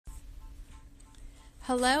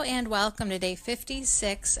Hello and welcome to day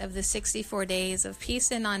 56 of the 64 Days of Peace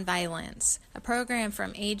and Nonviolence, a program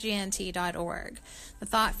from AGNT.org. The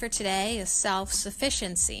thought for today is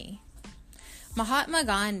self-sufficiency. Mahatma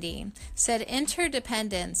Gandhi said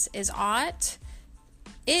interdependence is and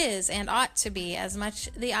ought to be as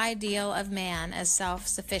much the ideal of man as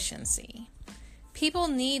self-sufficiency. People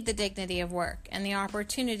need the dignity of work and the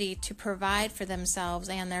opportunity to provide for themselves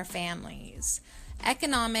and their families.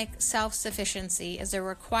 Economic self-sufficiency is a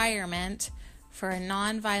requirement for a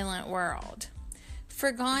nonviolent world.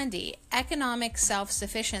 For Gandhi, economic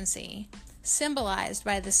self-sufficiency, symbolized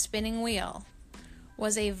by the spinning wheel,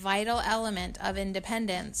 was a vital element of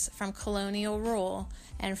independence from colonial rule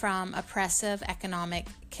and from oppressive economic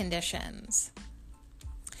conditions.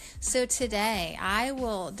 So today, I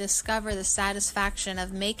will discover the satisfaction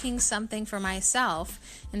of making something for myself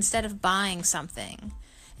instead of buying something,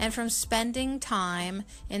 and from spending time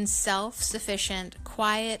in self-sufficient,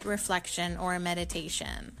 quiet reflection or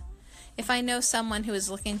meditation. If I know someone who is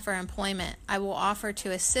looking for employment, I will offer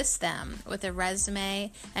to assist them with a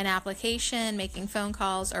resume, an application, making phone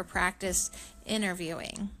calls, or practice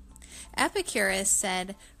interviewing. Epicurus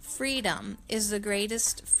said, "Freedom is the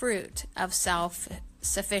greatest fruit of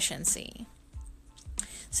self-sufficiency."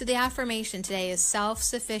 So the affirmation today is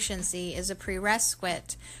self-sufficiency is a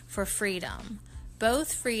prerequisite for freedom,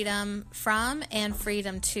 both freedom from and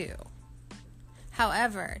freedom to.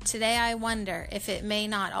 However, today I wonder if it may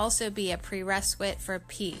not also be a prerequisite for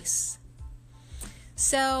peace.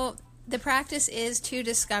 So the practice is to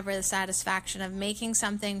discover the satisfaction of making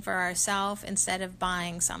something for ourselves instead of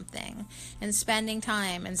buying something, and spending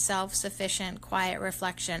time in self-sufficient, quiet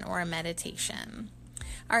reflection or meditation.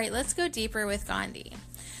 All right, let's go deeper with Gandhi.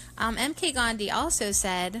 M.K. Gandhi also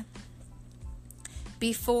said,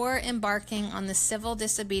 "Before embarking on the civil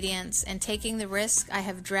disobedience and taking the risk I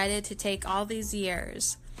have dreaded to take all these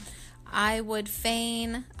years, I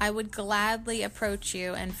would gladly approach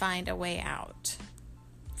you and find a way out."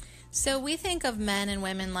 So we think of men and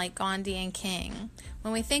women like Gandhi and King.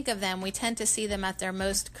 When we think of them, we tend to see them at their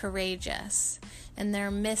most courageous, in their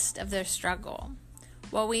midst of their struggle.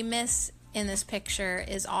 What we miss in this picture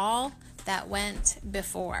is all that went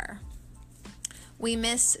before. We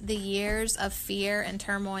miss the years of fear and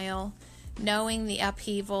turmoil, knowing the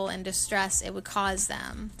upheaval and distress it would cause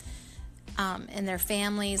them in their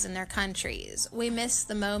families and their countries. We miss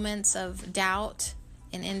the moments of doubt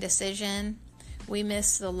and indecision. We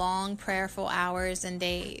miss the long prayerful hours and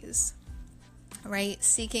days, right?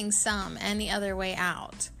 Seeking any other way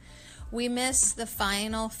out. We miss the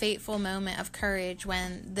final fateful moment of courage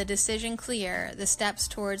when the decision clear, the steps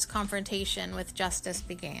towards confrontation with justice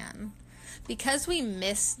began. Because we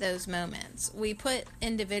miss those moments, we put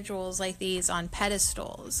individuals like these on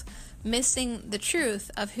pedestals, missing the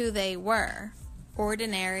truth of who they were,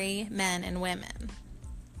 ordinary men and women.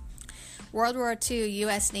 World War II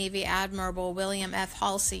U.S. Navy Admiral William F.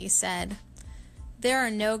 Halsey said, "There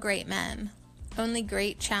are no great men, only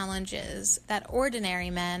great challenges that ordinary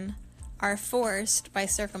men are forced by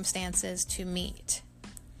circumstances to meet."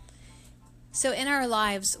 So in our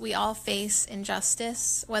lives, we all face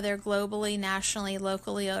injustice, whether globally, nationally,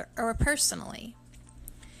 locally, or personally.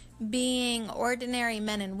 Being ordinary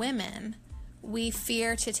men and women, we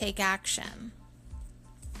fear to take action.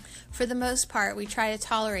 For the most part, we try to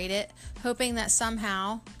tolerate it, hoping that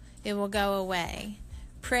somehow it will go away,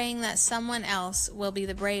 praying that someone else will be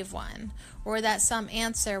the brave one, or that some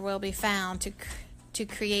answer will be found to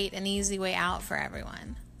create an easy way out for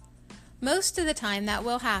everyone. Most of the time that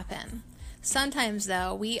will happen. Sometimes,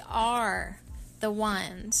 though, we are the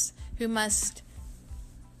ones who must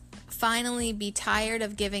finally be tired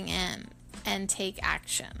of giving in and take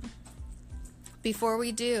action. Before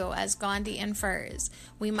we do, as Gandhi infers,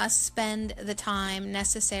 we must spend the time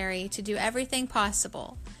necessary to do everything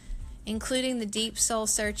possible, including the deep soul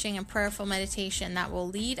searching and prayerful meditation that will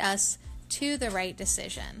lead us to the right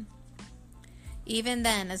decision. Even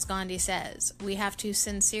then, as Gandhi says, we have to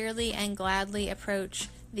sincerely and gladly approach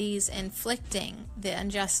these inflicting the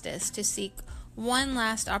injustice to seek one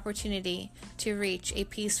last opportunity to reach a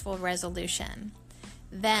peaceful resolution.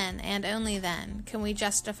 Then, and only then, can we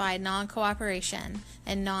justify non-cooperation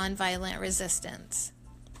and non-violent resistance.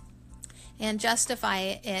 And justify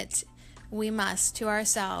it we must to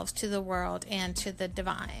ourselves, to the world, and to the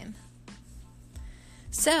divine.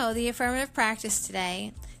 So, the affirmative practice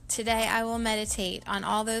today I will meditate on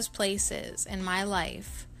all those places in my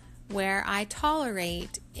life where I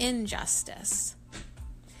tolerate injustice,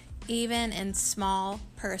 even in small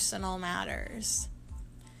personal matters.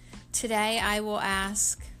 Today I will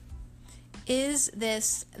ask, is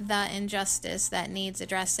this the injustice that needs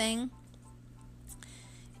addressing?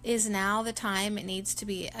 Is now the time it needs to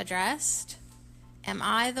be addressed? Am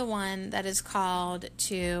I the one that is called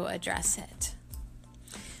to address it?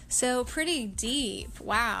 So pretty deep.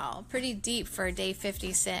 Wow, pretty deep for day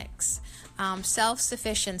 56.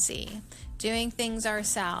 Self-sufficiency, doing things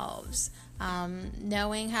ourselves,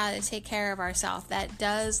 knowing how to take care of ourselves. That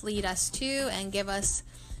does lead us to and give us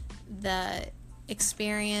the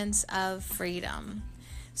experience of freedom.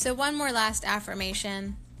 So one more last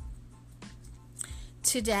affirmation.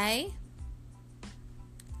 Today,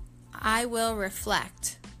 I will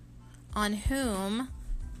reflect on whom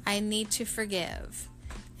I need to forgive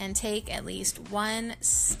and take at least one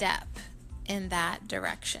step in that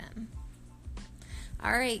direction.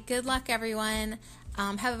 All right, good luck, everyone.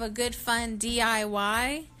 Have a good, fun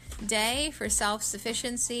DIY day for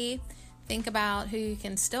self-sufficiency. Think about who you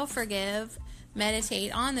can still forgive.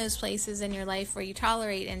 Meditate on those places in your life where you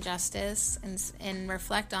tolerate injustice and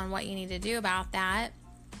reflect on what you need to do about that.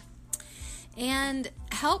 And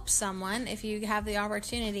help someone, if you have the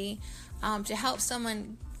opportunity, to help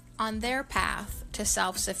someone on their path to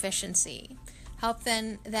self-sufficiency. Help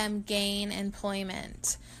them gain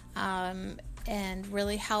employment, and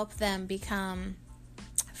really help them become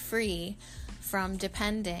free from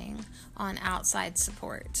depending on outside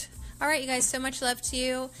support. All right, you guys, so much love to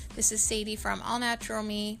you. This is Sadie from All Natural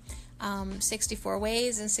Me, 64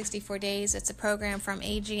 Ways in 64 Days. It's a program from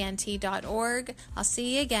agnt.org. I'll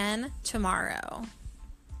see you again tomorrow.